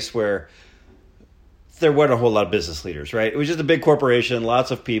a place where there weren't a whole lot of business leaders, right? It was just a big corporation,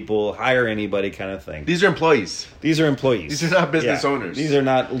 lots of people, hire anybody kind of thing. These are employees. These are not business owners. These are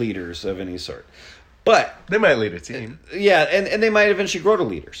not leaders of any sort. But they might lead a team. Yeah, and they might eventually grow to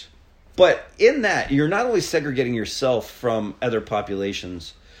leaders. But in that, you're not only segregating yourself from other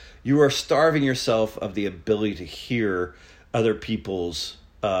populations, you are starving yourself of the ability to hear other people's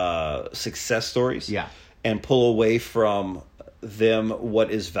success stories, and pull away from them what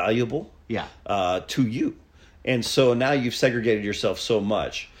is valuable, to you. And so now you've segregated yourself so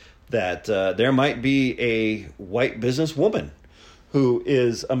much that there might be a white businesswoman who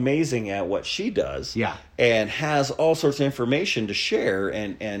is amazing at what she does, Yeah. and has all sorts of information to share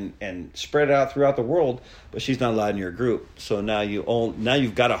and spread it out throughout the world, but she's not allowed in your group. So now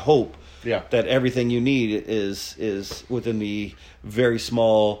you've got to hope Yeah. that everything you need is within the very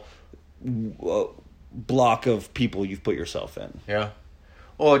small block of people you've put yourself in. Yeah.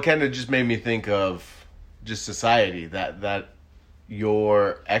 Well, it kind of just made me think of just society, that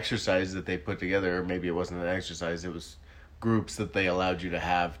your exercise that they put together, or maybe it wasn't an exercise, it was groups that they allowed you to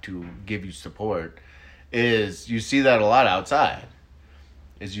have to give you support, is you see that a lot outside.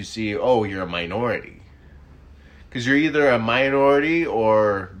 Is you see, oh, you're a minority. Because you're either a minority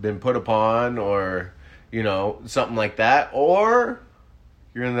or been put upon or, something like that, or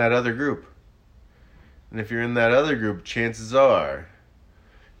you're in that other group. And if you're in that other group, chances are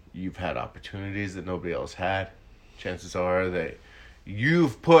you've had opportunities that nobody else had. Chances are that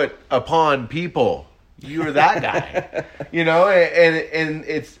you've put upon people. You're that guy. And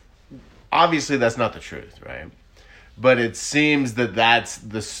it's obviously that's not the truth, right? But it seems that that's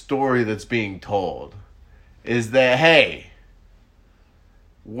the story that's being told. Is that, hey,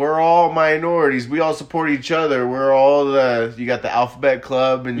 we're all minorities. We all support each other. You got the alphabet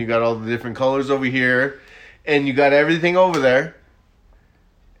club and you got all the different colors over here and you got everything over there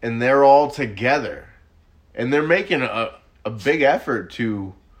and they're all together and they're making a big effort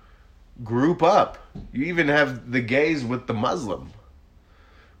to group up. You even have the gays with the Muslim,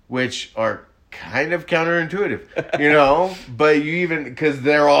 which are kind of counterintuitive, but because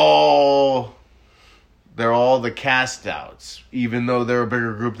they're all the cast outs, even though they're a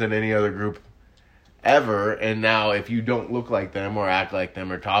bigger group than any other group ever. And now if you don't look like them or act like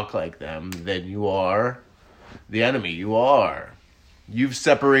them or talk like them, then you are the enemy. You've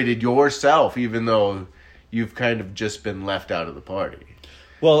separated yourself, even though you've kind of just been left out of the party.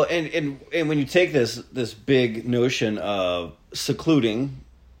 Well, and when you take this big notion of secluding,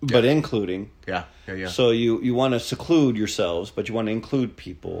 but including. Yeah. So you want to seclude yourselves, but you want to include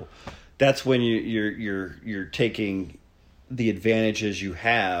people. That's when you're taking the advantages you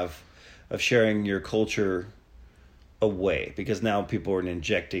have of sharing your culture away, because now people are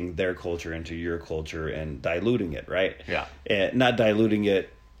injecting their culture into your culture and diluting it, right? Yeah. And not diluting it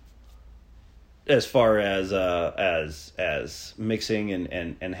as far as mixing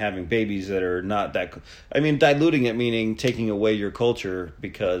and having babies that are not that. I mean, diluting it meaning taking away your culture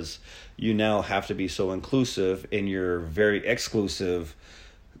because you now have to be so inclusive in your very exclusive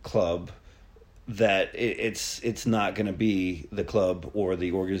club that it's not going to be the club or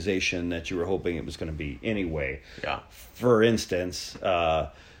the organization that you were hoping it was going to be anyway. Yeah. For instance,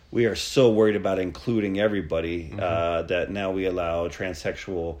 we are so worried about including everybody that now we allow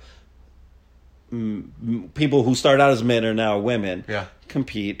transsexual people who start out as men are now women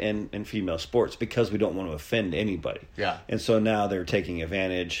compete in female sports because we don't want to offend anybody. Yeah. And so now they're taking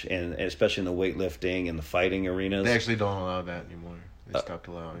advantage, and especially in the weightlifting and the fighting arenas. They actually don't allow that anymore. They stopped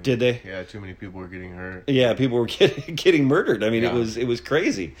allowing. Did they? Yeah, too many people were getting hurt. Yeah, people were getting murdered. I mean, it was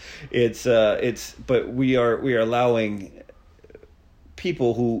crazy. But we are allowing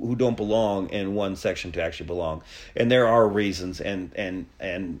people who don't belong in one section to actually belong, and there are reasons and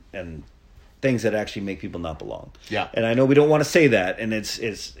things that actually make people not belong. Yeah. And I know we don't want to say that, and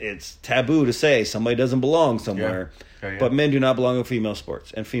it's taboo to say somebody doesn't belong somewhere. Yeah, but men do not belong in female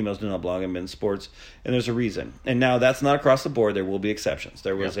sports, and females do not belong in men's sports, and there's a reason. And now that's not across the board. There will be exceptions.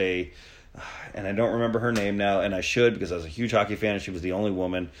 There was and I don't remember her name now, and I should because I was a huge hockey fan, and she was the only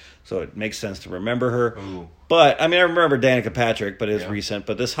woman, so it makes sense to remember her. Ooh. But, I mean, I remember Danica Patrick, but it's recent.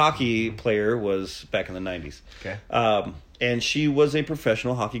 But this hockey player was back in the 90s. Okay. And she was a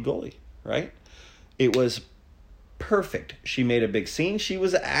professional hockey goalie, right? It was perfect. She made a big scene. She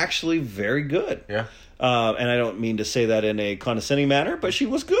was actually very good. Yeah. And I don't mean to say that in a condescending manner, but she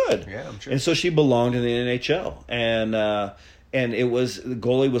was good. Yeah, I'm sure. And so she belonged in the NHL. And it was, the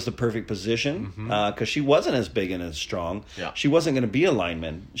goalie was the perfect position because she wasn't as big and as strong. Yeah. She wasn't going to be a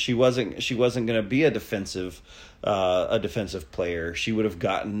lineman. She wasn't going to be a defensive player. She would have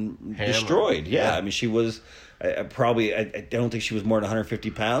gotten destroyed. Yeah. I mean, she was I don't think she was more than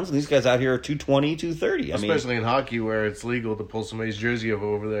 150 pounds. And these guys out here are 220, 230. Especially in hockey where it's legal to pull somebody's jersey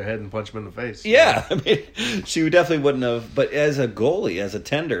over their head and punch them in the face. Yeah. I mean, she definitely wouldn't have. But as a goalie, as a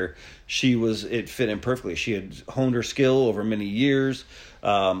tender, it fit in perfectly. She had honed her skill over many years.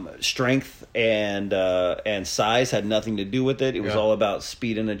 Strength and size had nothing to do with it. It was all about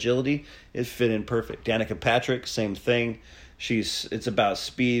speed and agility. It fit in perfect. Danica Patrick, same thing. It's about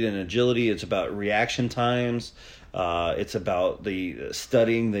speed and agility. It's about reaction times. It's about the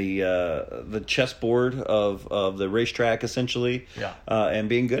studying the chessboard of the racetrack, essentially, and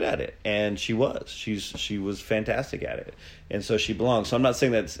being good at it. And she was fantastic at it, and so she belongs. So I'm not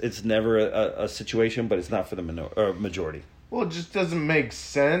saying that it's never a situation, but it's not for the majority. Well, it just doesn't make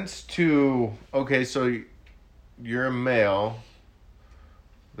sense to... Okay, so you're a male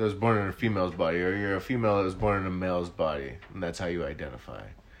that was born in a female's body, or you're a female that was born in a male's body, and that's how you identify.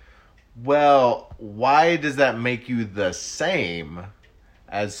 Well, why does that make you the same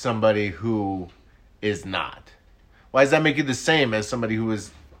as somebody who is not? Why does that make you the same as somebody who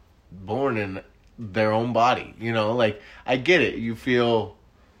was born in their own body? You know, like, I get it. You feel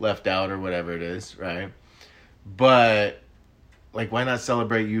left out or whatever it is, right? But... like, why not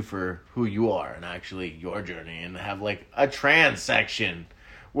celebrate you for who you are and actually your journey, and have, like, a trans section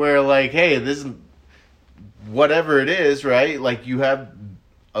where, like, hey, this is whatever it is, right? Like, you have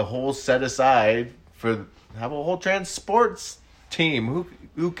a whole set aside for, have a whole trans sports team.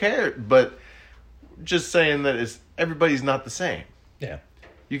 Who cares? But just saying that everybody's not the same. Yeah.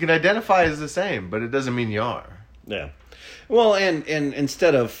 You can identify as the same, but it doesn't mean you are. Yeah. Well, and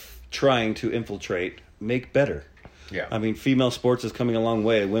instead of trying to infiltrate, make better. Yeah. I mean, female sports is coming a long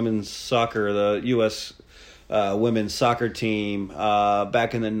way. Women's soccer, the U.S. Women's soccer team,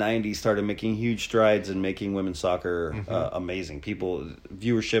 back in the 90s started making huge strides in making women's soccer amazing.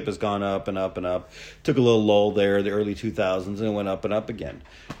 Viewership has gone up and up and up. Took a little lull there, the early 2000s, and it went up and up again.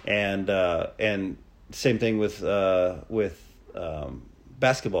 And same thing with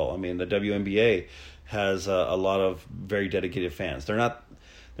basketball. I mean, the WNBA has a lot of very dedicated fans. They're not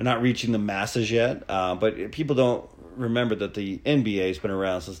reaching the masses yet, but people don't remember that the NBA has been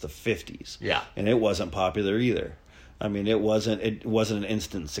around since the 50s. Yeah. And it wasn't popular either. I mean, it wasn't an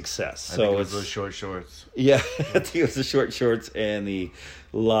instant success. I think it was those short shorts. Yeah, I think it was the short shorts and the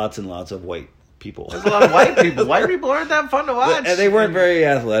lots and lots of white people. There's a lot of white people. White people aren't that fun to watch. And they weren't very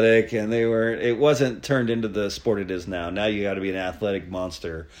athletic, and it wasn't turned into the sport it is now. Now you got to be an athletic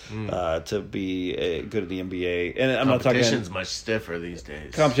monster to be good at the NBA. And I'm not talking... Competition's much stiffer these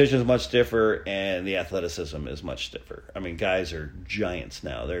days. Competition is much stiffer, and the athleticism is much stiffer. I mean, guys are giants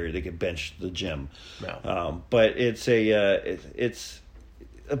now. They can bench the gym. No. But it's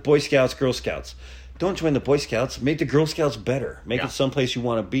Boy Scouts, Girl Scouts. Don't join the Boy Scouts. Make the Girl Scouts better. Make it someplace you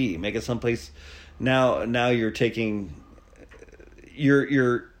want to be. Make it someplace. Now you're taking.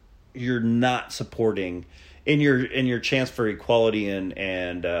 You're not supporting in your chance for equality and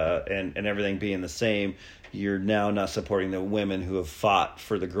everything being the same. You're now not supporting the women who have fought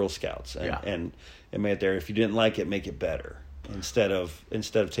for the Girl Scouts and made it there. If you didn't like it, make it better instead of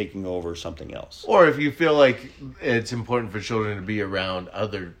taking over something else. Or if you feel like it's important for children to be around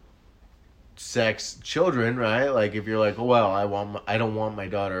other sex children, right? Like if you're like, oh, well, I don't want my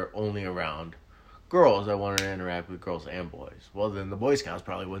daughter only around girls. I want her to interact with girls and boys. Well, then the Boy Scouts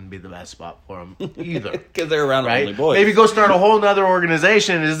probably wouldn't be the best spot for them either. Because they're around right? only boys. Maybe go start a whole nother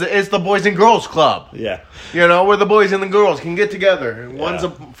organization. It's the Boys and Girls Club. Yeah. You know, where the boys and the girls can get together. One's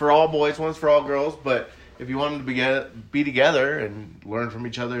for all boys, one's for all girls. But if you want them to be together and learn from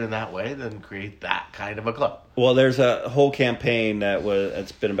each other in that way, then create that kind of a club. Well, there's a whole campaign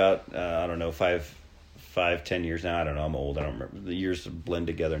it's been about, 5-10 years now. I don't know. I'm old. I don't remember. The years blend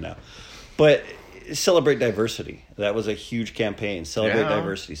together now. But celebrate diversity. That was a huge campaign. Celebrate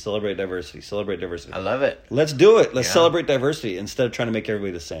diversity. Celebrate diversity. Celebrate diversity. I love it. Let's do it. Let's celebrate diversity instead of trying to make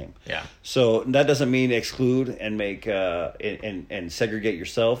everybody the same. Yeah. So that doesn't mean exclude and make and segregate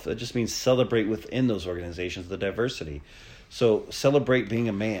yourself. It just means celebrate within those organizations the diversity. So celebrate being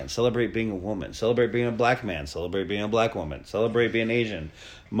a man. Celebrate being a woman. Celebrate being a black man. Celebrate being a black woman. Celebrate being Asian,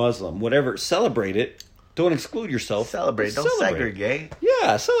 Muslim, whatever. Celebrate it. Don't exclude yourself. Celebrate. Don't segregate.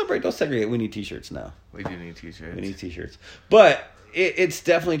 Yeah, celebrate. Don't segregate. We need T-shirts now. We do need T-shirts. We need T-shirts. But it's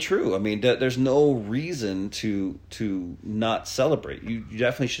definitely true. I mean, there's no reason to not celebrate. You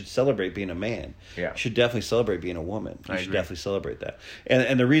definitely should celebrate being a man. Yeah. You should definitely celebrate being a woman. You should agree. definitely celebrate that.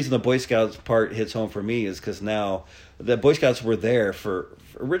 And the reason the Boy Scouts part hits home for me is because now the Boy Scouts were there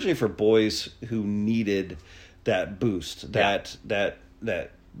originally for boys who needed that boost, that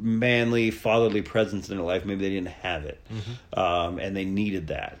manly, fatherly presence in their life. Maybe they didn't have it, and they needed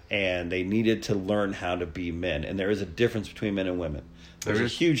that, and they needed to learn how to be men. And there is a difference between men and women. There's a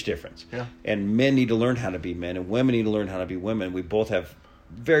huge difference. Yeah. And men need to learn how to be men, and women need to learn how to be women. We both have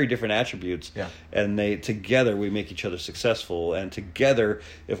very different attributes, and together we make each other successful. And together,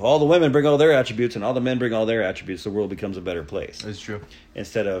 if all the women bring all their attributes and all the men bring all their attributes, the world becomes a better place. That's true.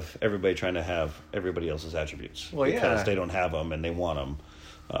 Instead of everybody trying to have everybody else's attributes because they don't have them and they want them.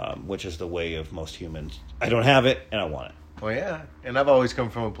 Which is the way of most humans. I don't have it, and I want it. Well, yeah. And I've always come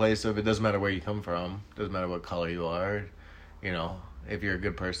from a place of it doesn't matter where you come from. Doesn't matter what color you are. You know, if you're a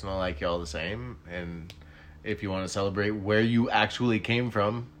good person, I like you all the same. And if you want to celebrate where you actually came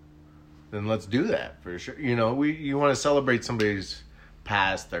from, then let's do that for sure. You know, you want to celebrate somebody's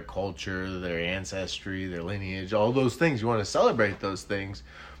past, their culture, their ancestry, their lineage, all those things. You want to celebrate those things.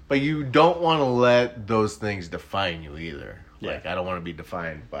 But you don't want to let those things define you either. Yeah. Like, I don't want to be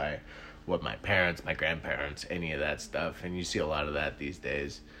defined by what my parents, my grandparents, any of that stuff. And you see a lot of that these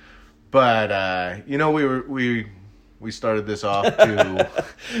days. But, you know, we started this off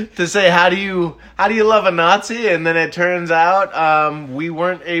to say, how do you love a Nazi? And then it turns out we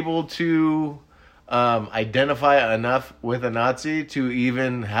weren't able to identify enough with a Nazi to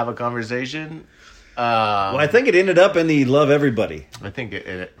even have a conversation. Well, I think it ended up in the love everybody. I think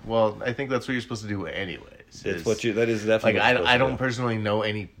I think that's what you're supposed to do anyways. That is definitely like I don't personally know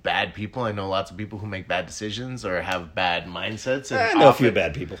any bad people. I know lots of people who make bad decisions or have bad mindsets. And I know a few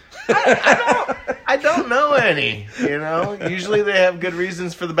bad people. I don't know any. You know, usually they have good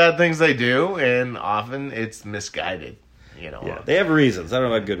reasons for the bad things they do, and often it's misguided. You know, yeah, they have reasons. I don't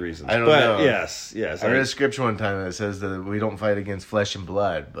know about good reasons. I don't know. Yes. I read a scripture one time that says that we don't fight against flesh and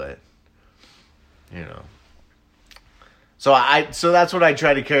blood, but you know. So that's what I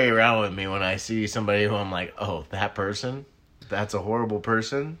try to carry around with me when I see somebody who I'm like, oh, that person, that's a horrible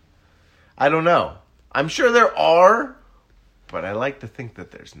person. I don't know. I'm sure there are, but I like to think that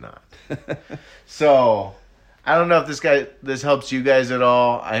there's not. So I don't know if this helps you guys at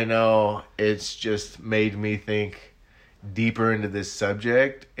all. I know it's just made me think deeper into this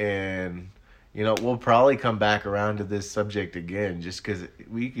subject, and you know, we'll probably come back around to this subject again just because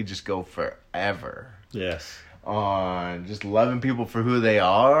we could just go forever. Yes. On just loving people for who they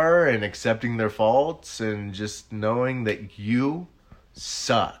are and accepting their faults and just knowing that you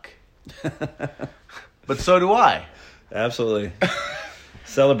suck. But so do I. Absolutely.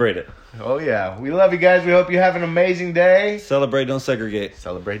 Celebrate it. Oh, yeah. We love you guys. We hope you have an amazing day. Celebrate, don't segregate.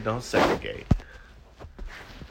 Celebrate, don't segregate.